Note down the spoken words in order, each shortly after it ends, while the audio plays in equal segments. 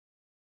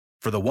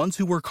For the ones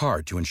who work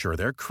hard to ensure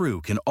their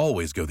crew can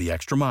always go the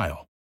extra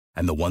mile,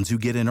 and the ones who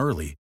get in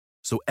early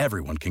so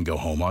everyone can go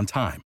home on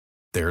time,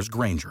 there's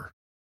Grainger,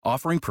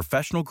 offering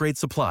professional-grade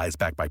supplies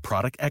backed by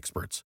product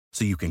experts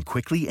so you can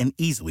quickly and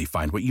easily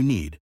find what you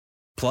need.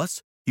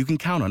 Plus, you can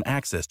count on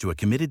access to a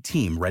committed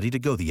team ready to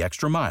go the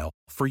extra mile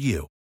for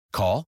you.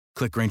 Call,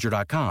 click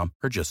Grainger.com,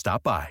 or just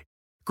stop by.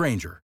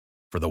 Grainger,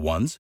 for the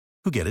ones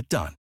who get it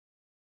done.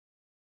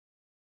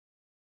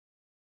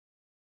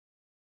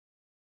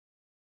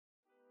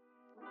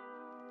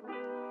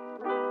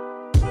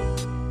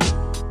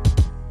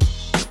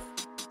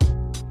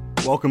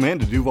 Welcome in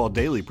to Duval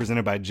Daily,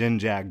 presented by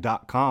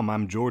GenJag.com.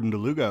 I'm Jordan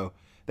DeLugo.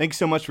 Thank you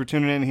so much for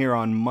tuning in here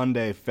on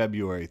Monday,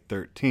 February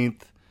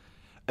 13th,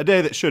 a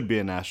day that should be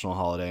a national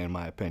holiday, in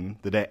my opinion,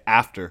 the day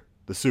after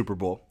the Super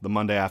Bowl, the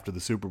Monday after the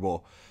Super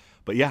Bowl.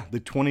 But yeah, the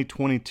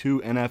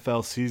 2022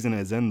 NFL season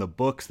is in the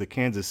books. The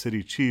Kansas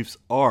City Chiefs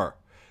are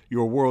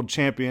your world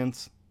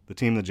champions, the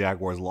team the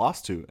Jaguars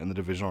lost to in the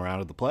divisional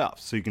round of the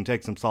playoffs. So you can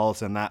take some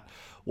solace in that.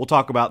 We'll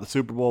talk about the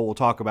Super Bowl. We'll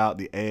talk about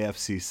the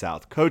AFC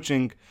South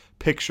coaching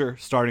picture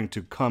starting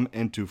to come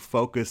into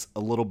focus a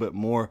little bit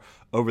more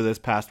over this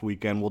past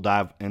weekend. We'll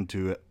dive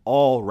into it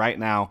all right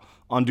now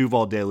on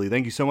Duval Daily.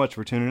 Thank you so much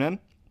for tuning in.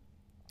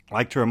 I'd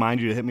like to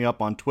remind you to hit me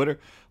up on Twitter.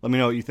 Let me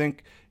know what you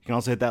think. You can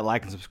also hit that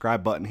like and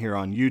subscribe button here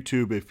on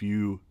YouTube if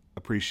you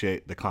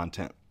appreciate the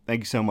content. Thank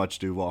you so much,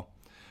 Duval.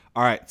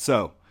 All right,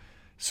 so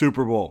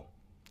Super Bowl.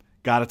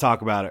 Got to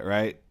talk about it,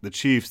 right? The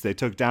Chiefs, they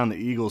took down the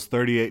Eagles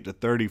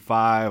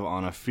 38-35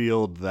 on a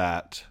field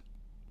that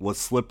was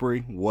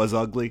slippery, was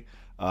ugly.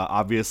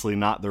 Obviously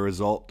not the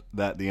result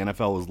that the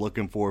NFL was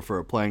looking for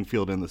a playing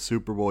field in the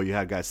Super Bowl. You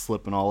had guys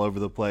slipping all over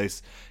the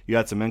place. You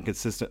had some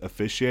inconsistent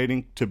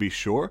officiating, to be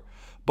sure.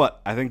 But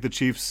I think the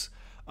Chiefs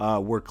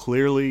were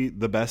clearly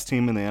the best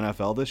team in the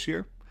NFL this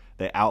year.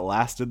 They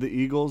outlasted the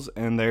Eagles,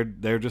 and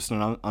they're just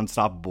an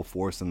unstoppable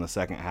force in the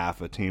second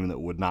half, a team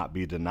that would not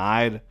be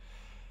denied.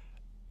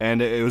 And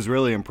it was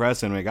really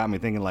impressive. It got me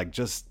thinking, like,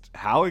 just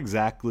how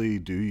exactly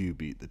do you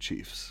beat the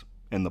Chiefs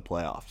in the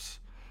playoffs?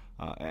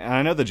 And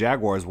I know the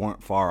Jaguars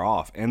weren't far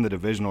off in the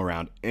divisional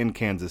round in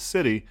Kansas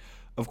City.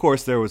 Of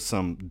course, there was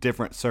some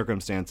different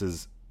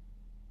circumstances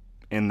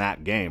in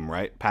that game,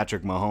 right?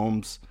 Patrick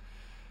Mahomes,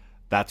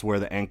 that's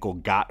where the ankle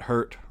got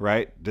hurt,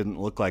 right? Didn't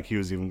look like he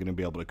was even going to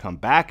be able to come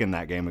back in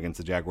that game against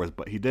the Jaguars,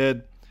 but he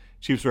did.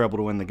 Chiefs were able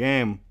to win the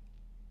game.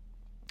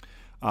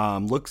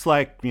 Looks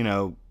like,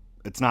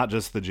 it's not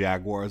just the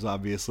Jaguars,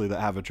 obviously,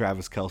 that have a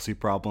Travis Kelce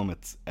problem.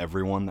 It's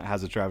everyone that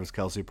has a Travis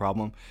Kelce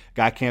problem.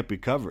 Guy can't be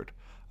covered.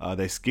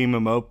 They scheme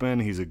him open.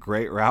 He's a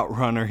great route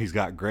runner. He's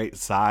got great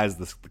size.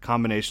 The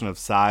combination of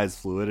size,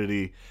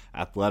 fluidity,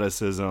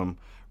 athleticism,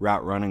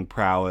 route running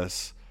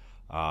prowess,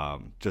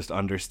 just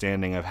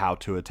understanding of how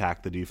to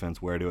attack the defense,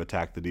 where to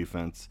attack the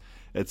defense.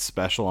 It's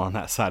special on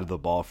that side of the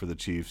ball for the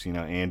Chiefs.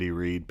 Andy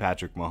Reid,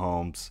 Patrick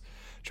Mahomes,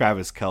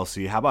 Travis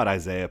Kelce. How about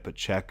Isaiah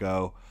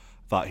Pacheco?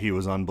 Thought he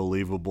was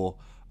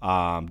unbelievable.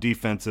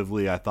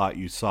 Defensively, I thought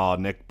you saw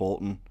Nick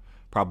Bolton,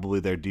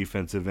 probably their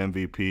defensive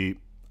MVP,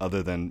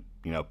 other than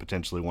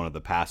potentially one of the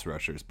pass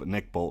rushers. But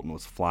Nick Bolton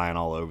was flying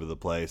all over the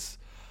place.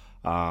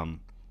 They're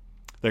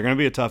going to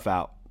be a tough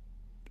out.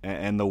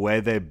 And the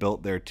way they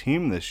built their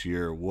team this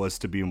year was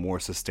to be more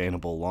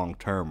sustainable long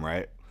term,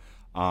 right?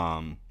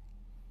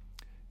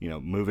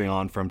 Moving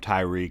on from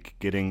Tyreek,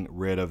 getting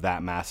rid of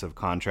that massive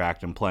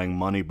contract and playing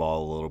Moneyball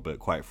a little bit,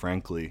 quite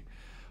frankly.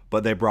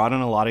 But they brought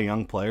in a lot of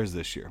young players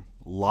this year.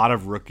 A lot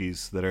of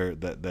rookies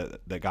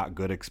that got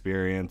good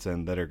experience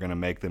and that are going to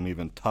make them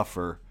even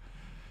tougher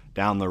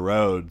down the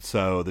road.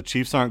 So the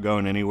Chiefs aren't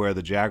going anywhere.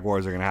 The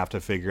Jaguars are going to have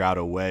to figure out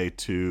a way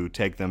to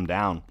take them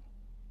down.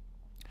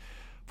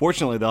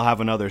 Fortunately, they'll have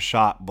another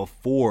shot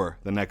before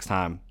the next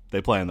time they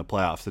play in the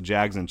playoffs. The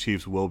Jags and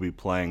Chiefs will be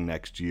playing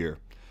next year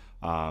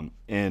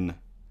in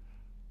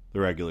the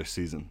regular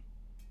season.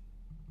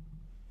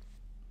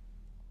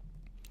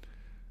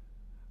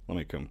 Let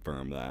me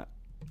confirm that.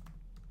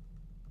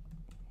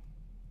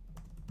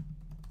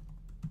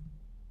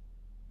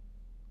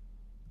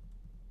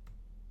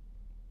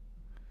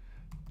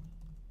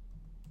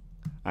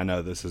 I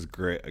know this is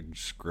great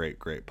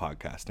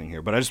podcasting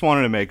here, but I just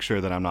wanted to make sure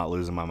that I'm not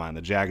losing my mind.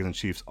 The Jags and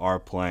Chiefs are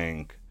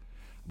playing,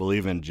 I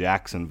believe, in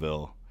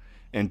Jacksonville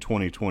in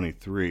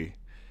 2023.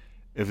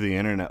 If the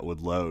internet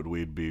would load,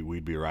 we'd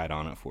be right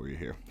on it for you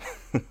here.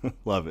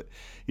 Love it.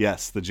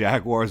 Yes, the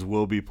Jaguars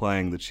will be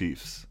playing the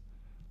Chiefs,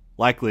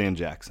 likely in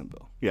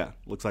Jacksonville. Yeah,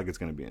 looks like it's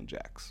going to be in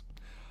Jax.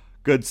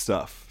 Good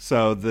stuff.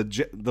 So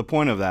the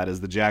point of that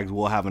is the Jags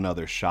will have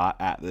another shot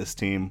at this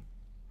team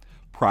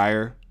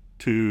prior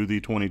to the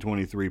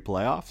 2023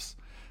 playoffs.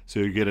 So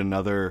you get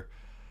another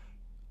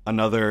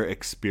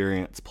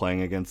experience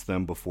playing against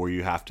them before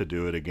you have to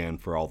do it again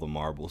for all the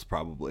marbles,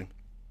 probably.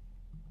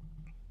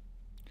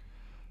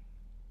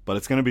 But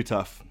it's going to be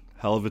tough.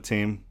 Hell of a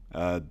team.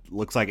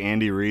 Looks like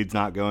Andy Reid's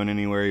not going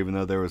anywhere, even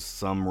though there was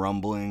some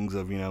rumblings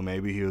of,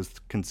 maybe he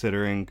was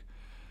considering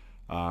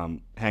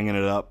hanging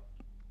it up,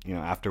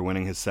 after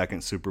winning his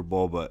second Super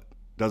Bowl, but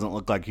doesn't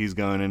look like he's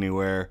going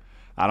anywhere.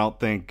 I don't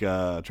think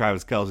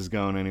Travis Kelce's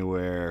going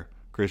anywhere,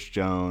 Chris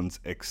Jones,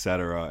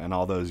 etc., and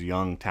all those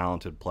young,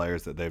 talented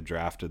players that they've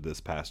drafted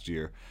this past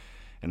year.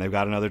 And they've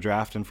got another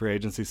draft and free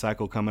agency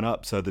cycle coming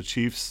up. So the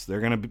Chiefs, they're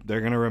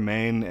gonna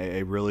remain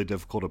a really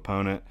difficult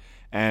opponent.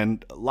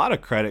 And a lot of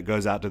credit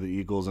goes out to the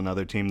Eagles,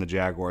 another team the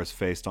Jaguars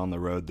faced on the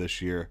road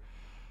this year.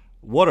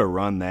 What a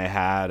run they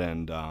had,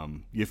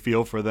 and you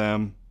feel for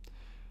them.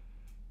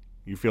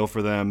 You feel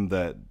for them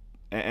that,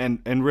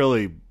 and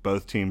really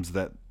both teams,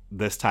 that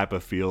this type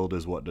of field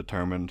is what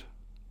determined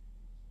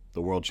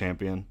the world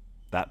champion.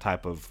 That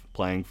type of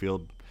playing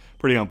field,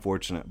 pretty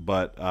unfortunate,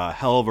 but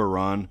hell of a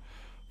run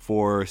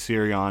for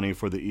Sirianni,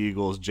 for the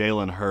Eagles.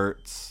 Jalen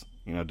Hurts,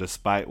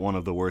 despite one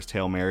of the worst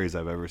Hail Marys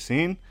I've ever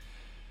seen,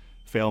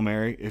 Fail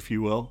Mary, if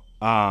you will,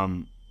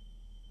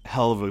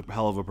 hell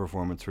of a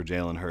performance for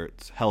Jalen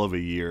Hurts. Hell of a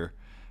year.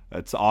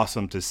 It's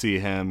awesome to see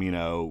him,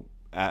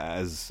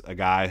 as a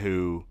guy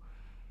who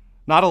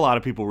not a lot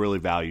of people really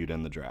valued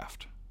in the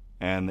draft.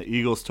 And the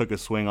Eagles took a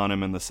swing on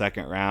him in the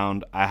second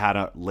round. I had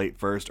a late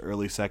first,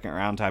 early second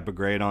round type of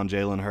grade on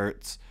Jalen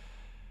Hurts.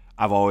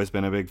 I've always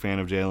been a big fan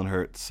of Jalen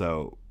Hurts,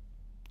 so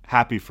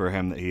happy for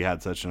him that he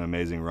had such an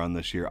amazing run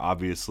this year.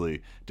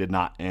 Obviously did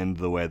not end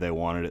the way they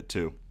wanted it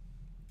to,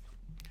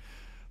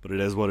 but it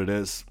is what it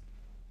is.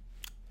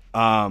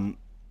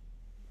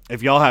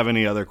 If y'all have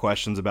any other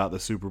questions about the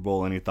Super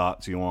Bowl, any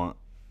thoughts you want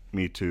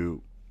me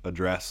to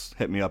address,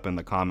 hit me up in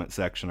the comment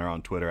section or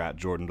on Twitter at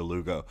Jordan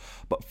DeLugo.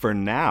 But for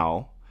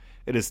now,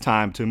 it is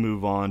time to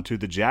move on to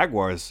the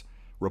Jaguars'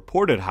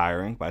 reported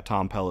hiring by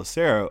Tom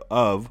Pelissero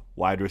of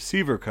wide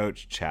receiver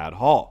coach Chad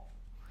Hall.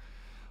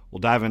 We'll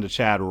dive into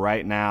Chad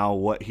right now,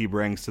 what he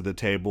brings to the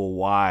table,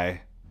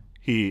 why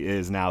he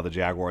is now the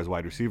Jaguars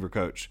wide receiver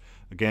coach.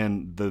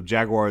 Again, the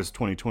Jaguars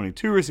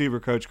 2022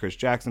 receiver coach, Chris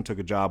Jackson, took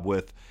a job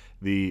with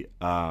the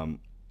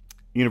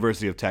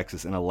University of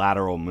Texas in a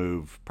lateral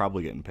move,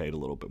 probably getting paid a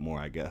little bit more,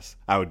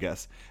 I would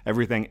guess.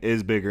 Everything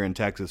is bigger in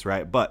Texas,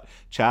 right? But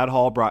Chad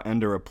Hall brought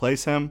in to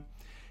replace him.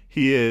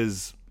 He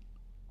is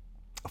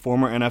a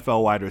former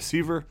NFL wide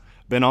receiver,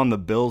 been on the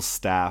Bills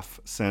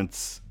staff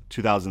since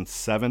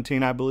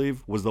 2017, I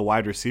believe, was the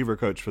wide receiver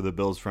coach for the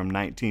Bills from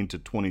 19 to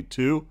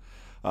 22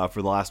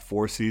 for the last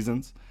 4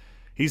 seasons.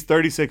 He's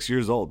 36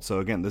 years old. So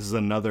again, this is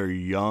another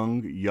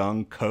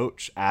young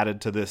coach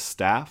added to this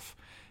staff.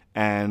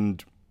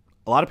 And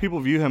a lot of people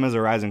view him as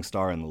a rising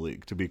star in the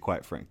league, to be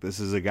quite frank. This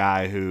is a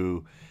guy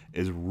who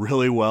is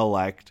really well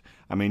liked.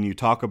 I mean, you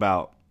talk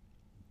about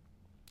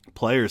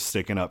players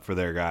sticking up for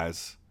their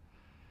guys.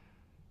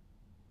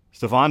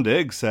 Stephon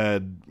Diggs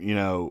said,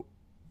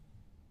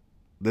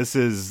 this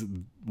is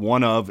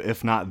one of,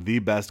 if not the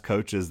best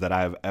coaches that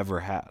I've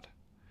ever had.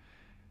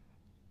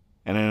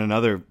 And in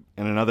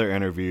another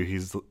interview,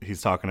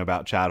 he's talking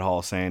about Chad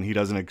Hall, saying he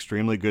does an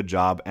extremely good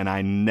job and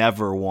I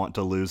never want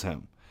to lose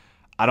him.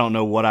 I don't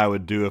know what I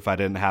would do if I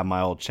didn't have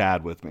my old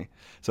Chad with me.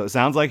 So it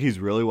sounds like he's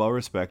really well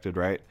respected,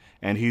 right?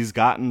 And he's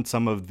gotten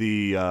some of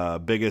the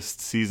biggest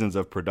seasons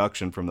of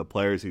production from the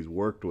players he's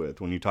worked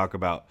with. When you talk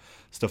about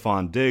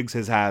Stephon Diggs,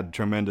 has had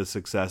tremendous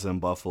success in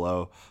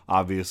Buffalo.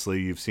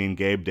 Obviously, you've seen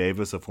Gabe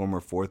Davis, a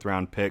former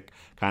 4th-round pick,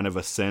 kind of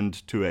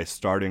ascend to a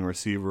starting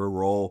receiver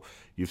role.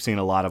 You've seen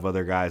a lot of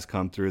other guys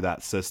come through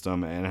that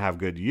system and have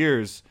good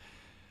years.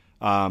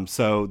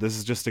 So this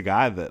is just a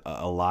guy that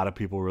a lot of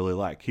people really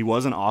like. He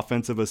was an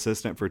offensive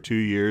assistant for 2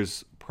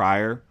 years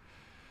prior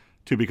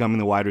to becoming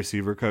the wide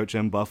receiver coach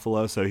in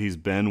Buffalo. So he's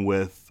been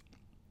with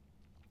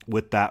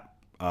that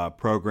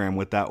program,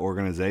 with that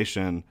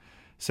organization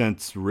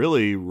since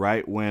really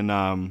right when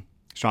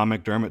Sean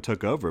McDermott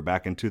took over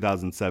back in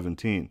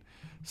 2017.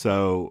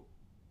 So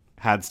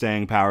had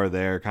staying power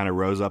there, kind of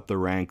rose up the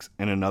ranks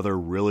in another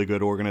really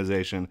good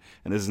organization.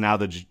 And this is now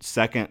the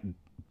second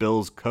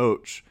Bills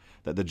coach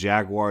that the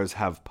Jaguars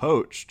have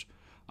poached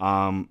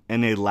in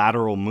a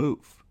lateral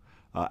move.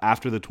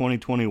 After the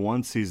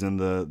 2021 season,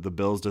 the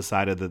Bills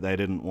decided that they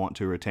didn't want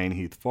to retain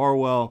Heath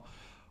Farwell,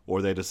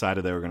 or they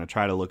decided they were going to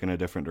try to look in a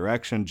different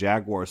direction.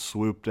 Jaguars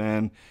swooped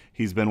in.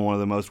 He's been one of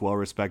the most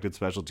well-respected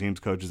special teams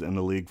coaches in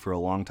the league for a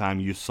long time.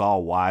 You saw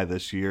why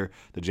this year.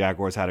 The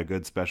Jaguars had a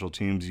good special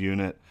teams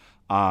unit.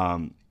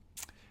 And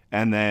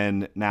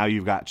then now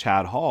you've got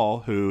Chad Hall,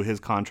 who his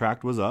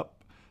contract was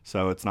up.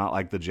 So it's not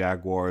like the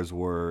Jaguars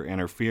were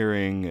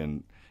interfering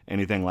and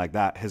anything like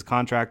that. His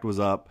contract was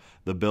up.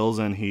 The Bills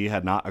and he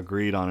had not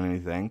agreed on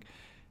anything.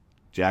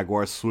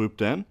 Jaguars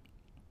swooped in,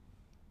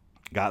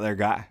 got their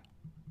guy.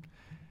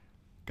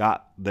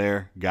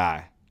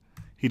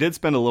 He did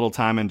spend a little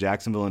time in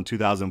Jacksonville in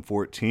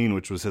 2014,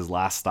 which was his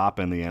last stop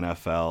in the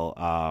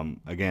NFL,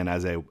 again,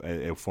 as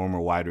a former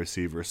wide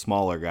receiver,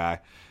 smaller guy,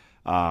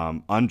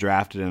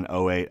 undrafted in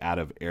 2008 out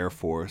of Air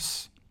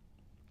Force.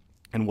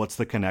 And what's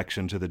the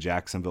connection to the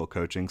Jacksonville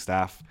coaching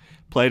staff?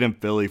 Played in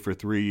Philly for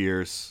 3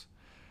 years,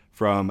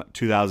 from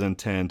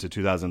 2010 to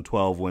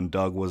 2012 when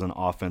Doug was an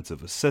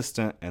offensive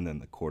assistant and then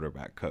the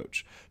quarterback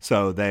coach.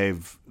 So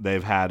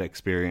they've had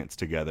experience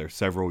together,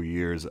 several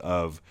years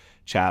of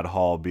Chad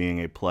Hall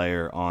being a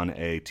player on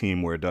a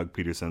team where Doug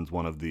Peterson's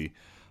one of the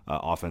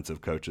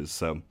offensive coaches.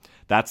 So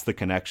that's the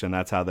connection.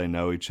 That's how they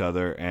know each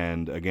other.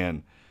 And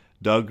again,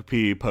 Doug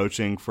P.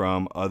 poaching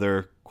from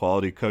other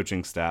quality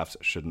coaching staffs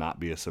should not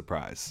be a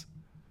surprise.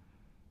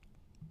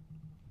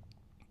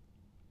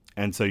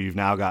 And so you've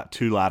now got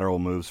 2 lateral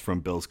moves from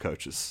Bills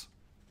coaches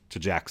to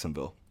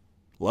Jacksonville.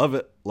 Love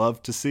it.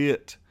 Love to see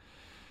it.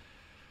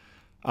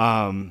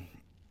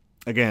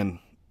 Again,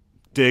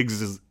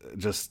 Diggs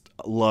just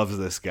loves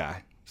this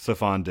guy,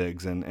 Stephon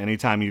Diggs. And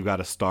anytime you've got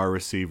a star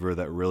receiver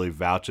that really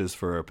vouches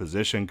for a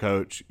position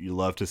coach, you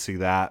love to see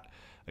that.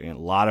 Again, a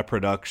lot of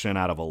production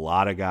out of a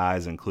lot of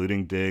guys,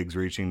 including Diggs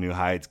reaching new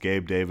heights.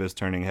 Gabe Davis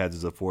turning heads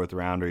as a 4th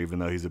rounder, even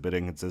though he's a bit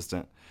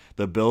inconsistent.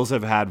 The Bills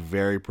have had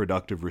very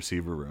productive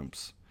receiver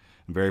rooms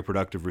and very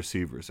productive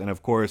receivers. And,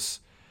 of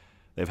course,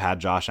 they've had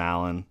Josh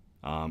Allen.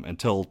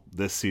 Until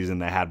this season,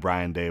 they had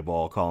Brian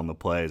Daboll calling the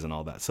plays and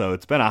all that. So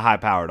it's been a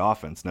high-powered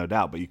offense, no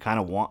doubt. But you kind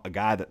of want a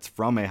guy that's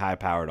from a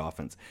high-powered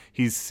offense.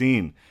 He's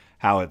seen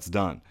how it's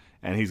done,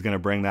 and he's going to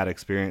bring that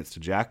experience to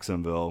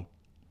Jacksonville.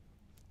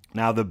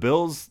 Now, the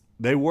Bills,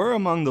 they were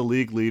among the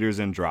league leaders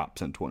in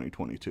drops in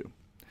 2022.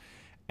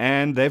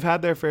 And they've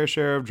had their fair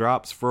share of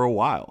drops for a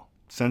while,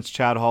 since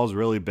Chad Hall's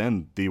really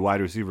been the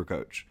wide receiver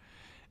coach.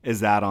 Is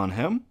that on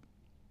him?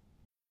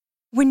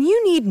 When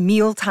you need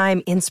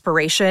mealtime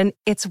inspiration,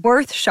 it's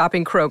worth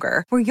shopping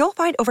Kroger, where you'll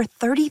find over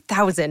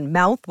 30,000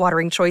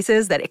 mouth-watering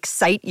choices that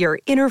excite your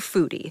inner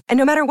foodie. And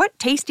no matter what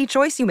tasty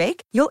choice you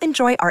make, you'll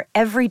enjoy our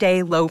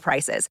everyday low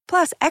prices,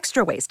 plus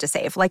extra ways to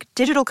save, like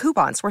digital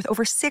coupons worth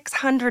over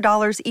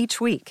 $600 each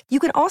week. You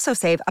can also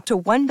save up to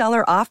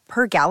 $1 off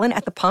per gallon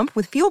at the pump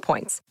with fuel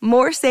points.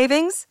 More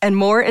savings and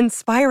more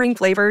inspiring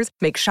flavors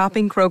make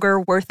shopping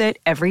Kroger worth it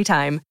every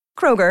time.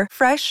 Kroger,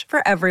 fresh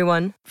for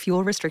everyone.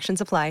 Fuel restrictions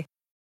apply.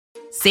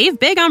 Save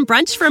big on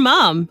brunch for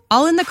mom,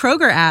 all in the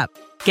Kroger app.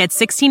 Get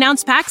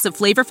 16-ounce packs of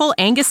flavorful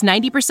Angus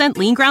 90%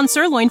 lean ground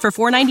sirloin for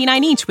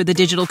 $4.99 each with a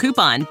digital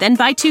coupon. Then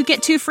buy 2,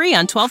 get 2 free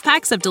on 12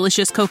 packs of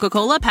delicious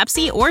Coca-Cola,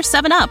 Pepsi, or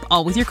 7-Up,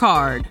 all with your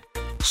card.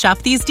 Shop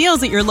these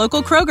deals at your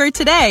local Kroger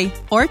today,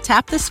 or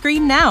tap the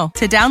screen now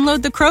to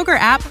download the Kroger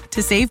app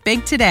to save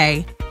big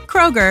today.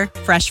 Kroger,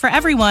 fresh for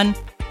everyone.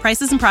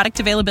 Prices and product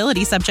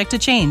availability subject to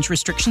change.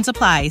 Restrictions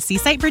apply. See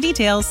site for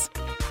details.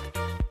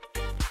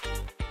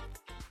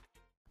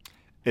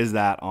 Is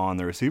that on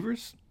the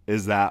receivers?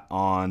 Is that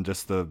on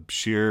just the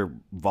sheer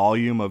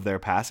volume of their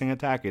passing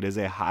attack? It is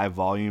a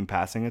high-volume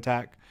passing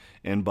attack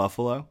in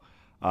Buffalo.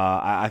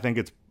 I think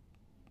it's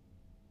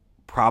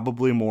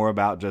probably more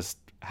about just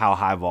how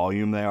high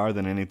volume they are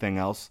than anything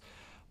else.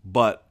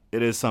 But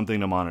it is something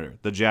to monitor.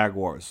 The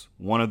Jaguars,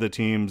 one of the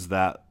teams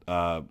that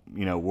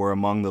were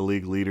among the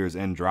league leaders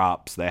in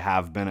drops. They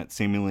have been it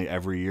seemingly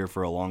every year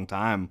for a long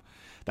time.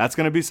 That's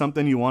going to be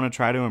something you want to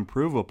try to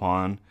improve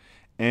upon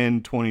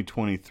in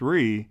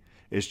 2023.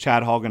 Is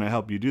Chad Hall going to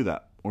help you do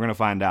that? We're going to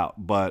find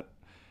out. But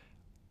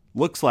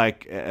looks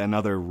like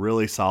another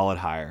really solid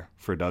hire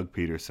for Doug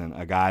Peterson,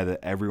 a guy that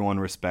everyone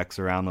respects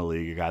around the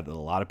league, a guy that a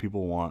lot of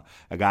people want,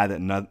 a guy that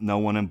no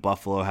one in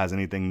Buffalo has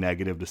anything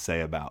negative to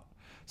say about.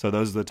 So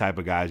those are the type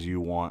of guys you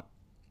want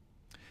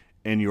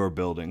in your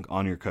building,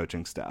 on your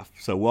coaching staff.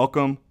 So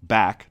welcome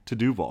back to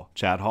Duval,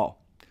 Chad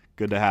Hall.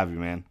 Good to have you,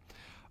 man.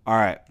 All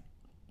right.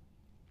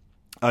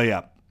 Oh,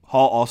 yeah.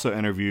 Hall also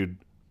interviewed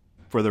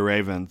with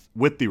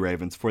the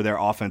Ravens for their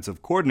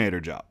offensive coordinator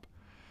job.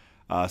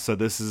 So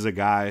this is a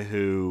guy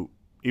who,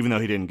 even though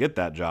he didn't get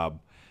that job,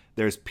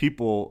 there's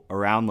people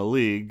around the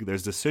league,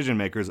 there's decision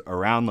makers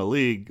around the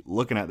league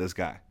looking at this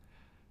guy.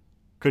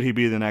 Could he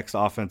be the next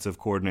offensive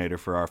coordinator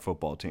for our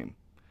football team?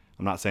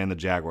 I'm not saying the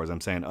Jaguars.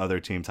 I'm saying other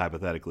teams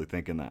hypothetically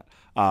thinking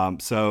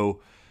that. So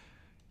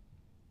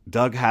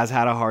Doug has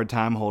had a hard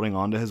time holding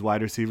on to his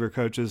wide receiver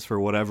coaches for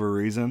whatever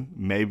reason.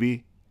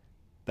 Maybe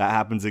that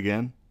happens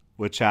again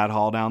with Chad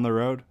Hall down the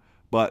road.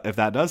 But if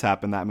that does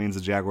happen, that means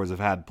the Jaguars have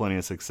had plenty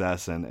of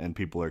success and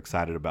people are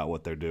excited about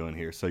what they're doing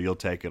here. So you'll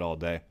take it all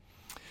day.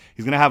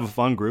 He's going to have a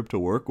fun group to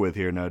work with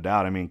here, no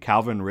doubt. I mean,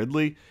 Calvin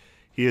Ridley,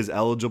 he is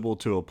eligible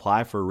to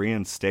apply for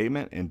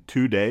reinstatement in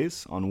 2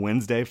 days on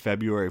Wednesday,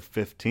 February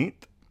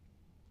 15th.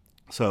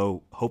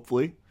 So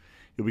hopefully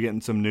you'll be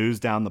getting some news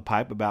down the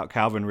pipe about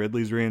Calvin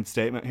Ridley's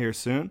reinstatement here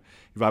soon.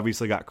 You've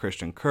obviously got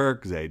Christian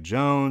Kirk, Zay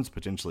Jones,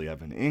 potentially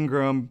Evan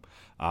Ingram.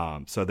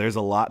 So there's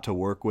a lot to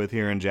work with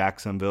here in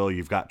Jacksonville.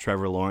 You've got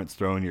Trevor Lawrence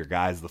throwing your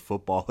guys the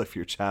football if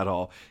you're Chad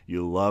Hall.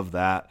 You love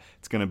that.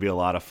 It's going to be a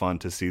lot of fun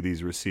to see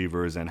these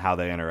receivers and how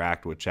they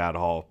interact with Chad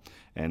Hall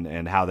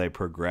and how they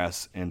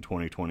progress in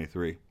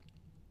 2023.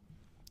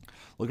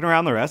 Looking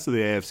around the rest of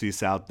the AFC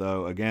South,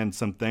 though, again,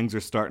 some things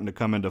are starting to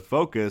come into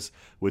focus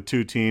with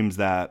two teams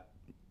that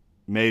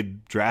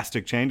made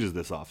drastic changes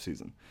this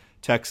offseason,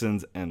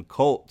 Texans and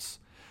Colts.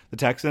 The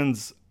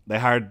Texans, they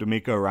hired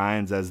DeMeco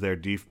Ryans as their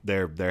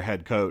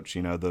head coach,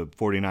 the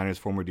 49ers'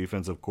 former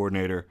defensive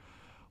coordinator,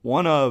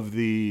 one of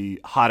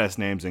the hottest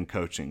names in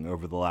coaching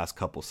over the last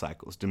couple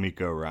cycles,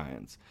 DeMeco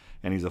Ryans.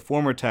 And he's a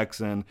former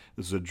Texan.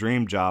 This is a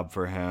dream job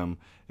for him.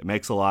 It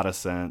makes a lot of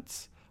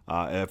sense.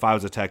 If I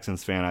was a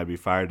Texans fan, I'd be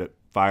fired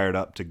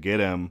up to get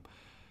him.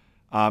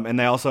 And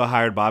they also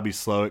hired Bobby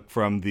Slowick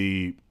from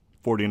the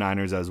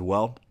 49ers as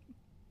well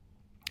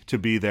to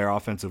be their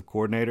offensive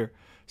coordinator.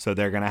 So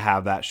they're going to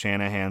have that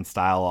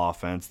Shanahan-style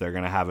offense. They're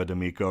going to have a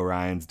DeMeco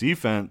Ryans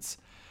defense.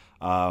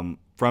 From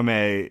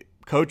a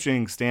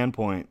coaching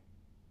standpoint,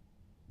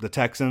 the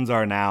Texans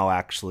are now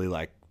actually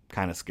like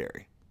kind of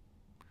scary.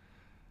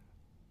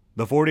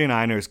 The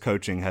 49ers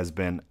coaching has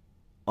been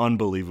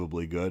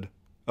unbelievably good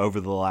over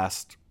the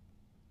last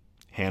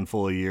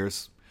handful of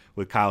years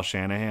with Kyle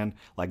Shanahan.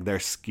 Like, they're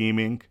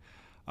scheming.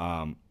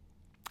 And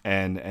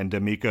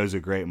DeMeco's a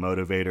great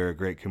motivator, a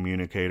great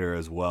communicator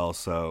as well.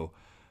 So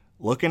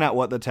looking at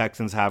what the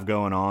Texans have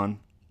going on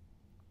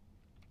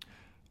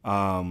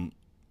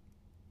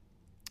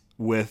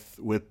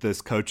with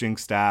this coaching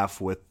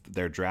staff, with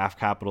their draft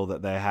capital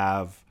that they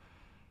have,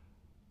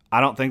 I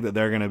don't think that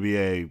they're going to be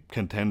a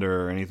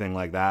contender or anything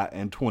like that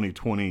in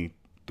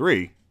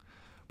 2023.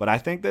 But I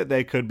think that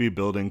they could be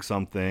building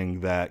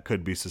something that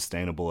could be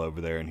sustainable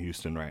over there in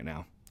Houston right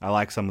now. I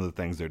like some of the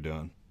things they're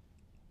doing.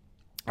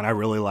 And I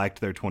really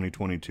liked their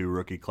 2022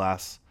 rookie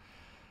class.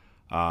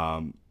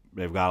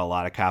 They've got a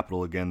lot of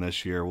capital again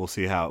this year. We'll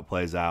see how it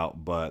plays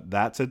out. But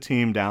that's a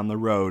team down the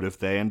road, if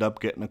they end up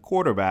getting a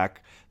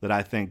quarterback, that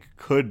I think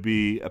could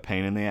be a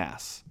pain in the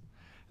ass.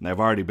 And they've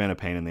already been a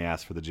pain in the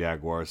ass for the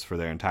Jaguars for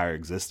their entire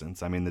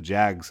existence. I mean, the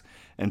Jags,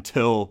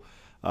 until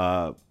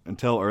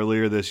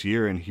earlier this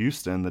year in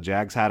Houston, the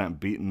Jags hadn't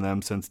beaten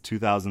them since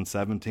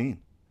 2017.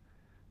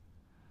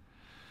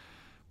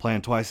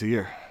 Playing twice a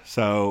year.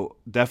 So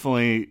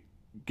definitely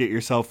get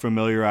yourself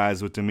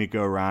familiarized with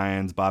DeMeco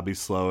Ryans, Bobby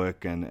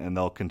Slowick, and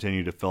they'll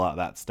continue to fill out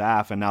that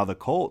staff. And now the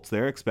Colts,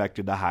 they're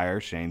expected to hire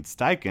Shane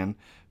Steichen,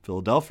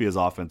 Philadelphia's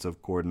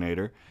offensive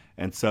coordinator.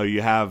 And so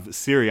you have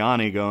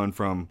Sirianni going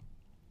from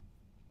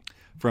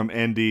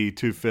Indy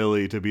to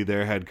Philly to be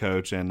their head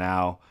coach, and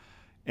now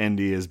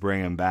Indy is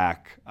bringing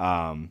back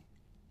the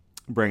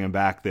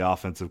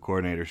offensive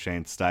coordinator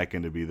Shane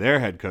Steichen to be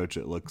their head coach,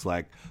 it looks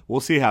like. We'll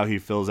see how he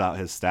fills out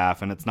his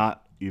staff, and it's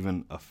not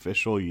even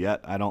official yet,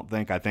 I don't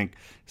think. I think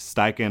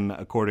Steichen,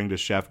 according to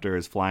Schefter,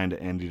 is flying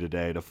to Indy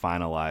today to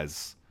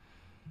finalize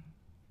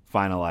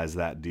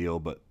that deal.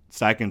 But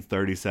Steichen's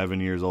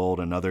 37 years old,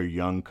 another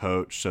young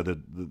coach. So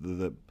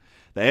the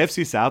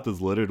AFC South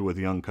is littered with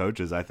young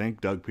coaches. I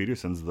think Doug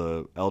Peterson's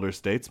the elder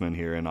statesman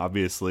here, and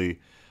obviously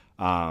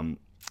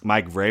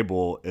Mike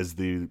Vrabel is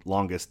the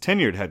longest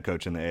tenured head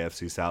coach in the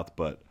AFC South,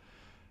 but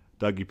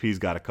Dougie P's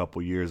got a couple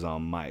years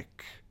on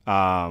Mike.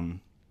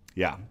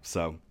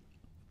 So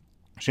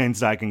Shane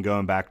Steichen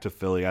going back to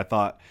Philly, I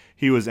thought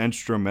he was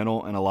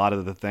instrumental in a lot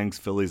of the things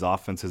Philly's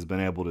offense has been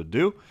able to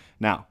do.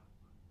 Now,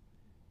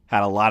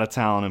 had a lot of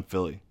talent in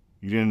Philly.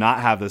 You do not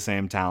have the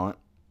same talent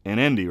in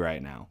Indy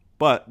right now,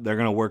 but they're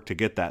going to work to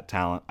get that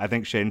talent. I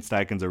think Shane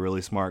Steichen's a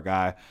really smart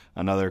guy,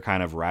 another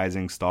kind of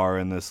rising star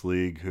in this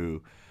league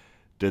who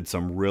did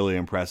some really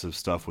impressive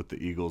stuff with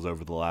the Eagles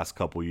over the last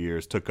couple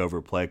years, took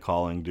over play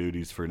calling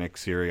duties for Nick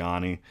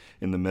Sirianni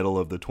in the middle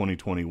of the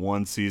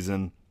 2021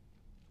 season.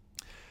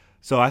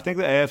 So I think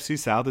the AFC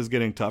South is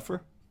getting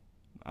tougher.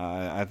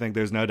 I think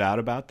there's no doubt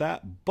about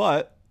that.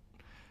 But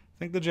I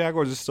think the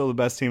Jaguars are still the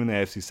best team in the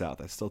AFC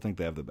South. I still think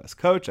they have the best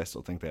coach. I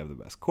still think they have the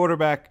best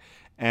quarterback.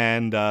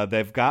 And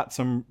they've got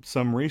some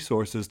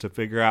resources to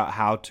figure out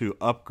how to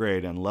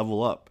upgrade and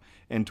level up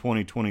in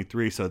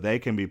 2023 so they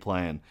can be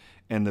playing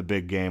in the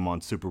big game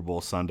on Super Bowl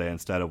Sunday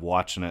instead of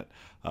watching it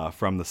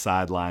from the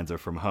sidelines or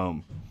from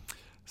home.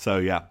 So,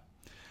 yeah.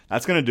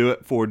 That's going to do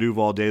it for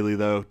Duval Daily,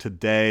 though,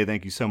 today.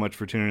 Thank you so much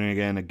for tuning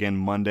in again.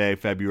 Monday,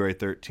 February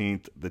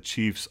 13th, the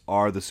Chiefs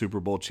are the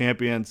Super Bowl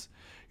champions.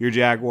 Your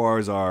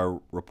Jaguars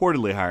are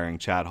reportedly hiring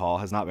Chad Hall.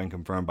 Has not been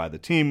confirmed by the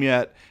team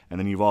yet. And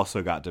then you've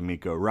also got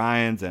DeMeco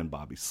Ryans and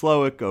Bobby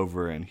Slowick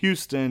over in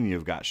Houston.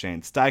 You've got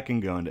Shane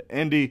Steichen going to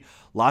Indy.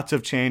 Lots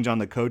of change on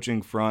the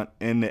coaching front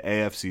in the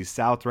AFC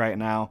South right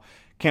now.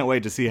 Can't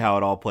wait to see how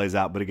it all plays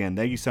out. But again,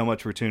 thank you so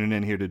much for tuning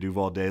in here to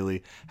Duval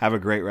Daily. Have a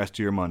great rest of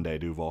your Monday,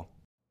 Duval.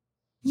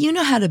 You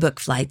know how to book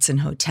flights and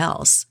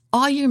hotels.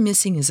 All you're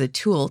missing is a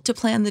tool to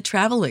plan the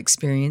travel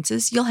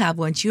experiences you'll have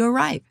once you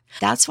arrive.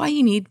 That's why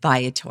you need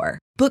Viator.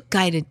 Book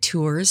guided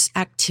tours,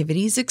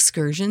 activities,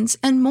 excursions,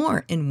 and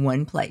more in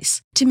one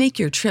place to make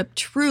your trip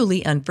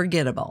truly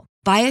unforgettable.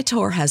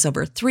 Viator has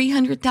over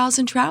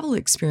 300,000 travel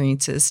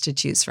experiences to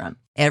choose from.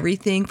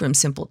 Everything from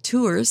simple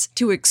tours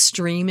to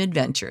extreme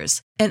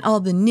adventures and all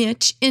the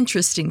niche,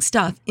 interesting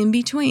stuff in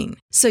between.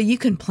 So you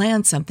can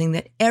plan something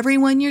that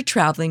everyone you're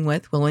traveling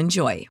with will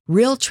enjoy.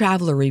 Real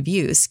traveler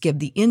reviews give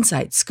the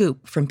inside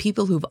scoop from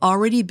people who've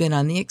already been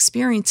on the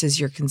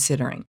experiences you're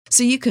considering.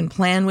 So you can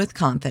plan with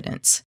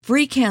confidence.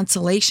 Free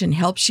cancellation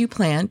helps you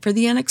plan for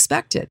the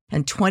unexpected.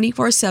 And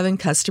 24/7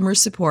 customer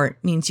support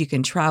means you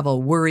can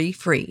travel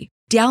worry-free.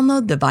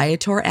 Download the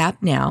Viator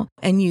app now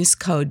and use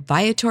code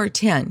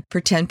Viator10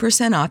 for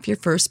 10% off your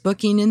first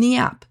booking in the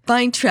app.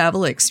 Find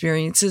travel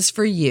experiences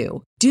for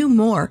you. Do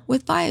more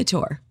with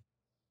Viator.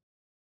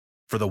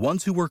 For the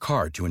ones who work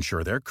hard to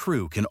ensure their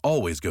crew can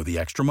always go the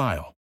extra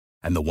mile,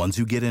 and the ones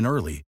who get in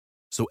early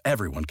so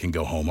everyone can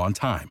go home on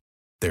time,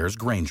 there's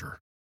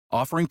Grainger,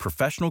 offering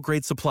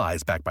professional-grade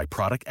supplies backed by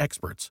product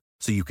experts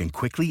so you can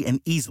quickly and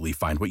easily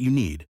find what you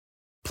need.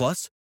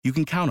 Plus, you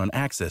can count on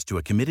access to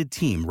a committed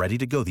team ready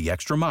to go the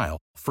extra mile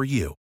for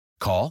you.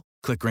 Call,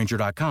 click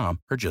Grainger.com,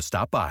 or just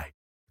stop by.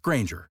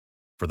 Grainger,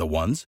 for the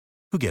ones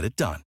who get it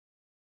done.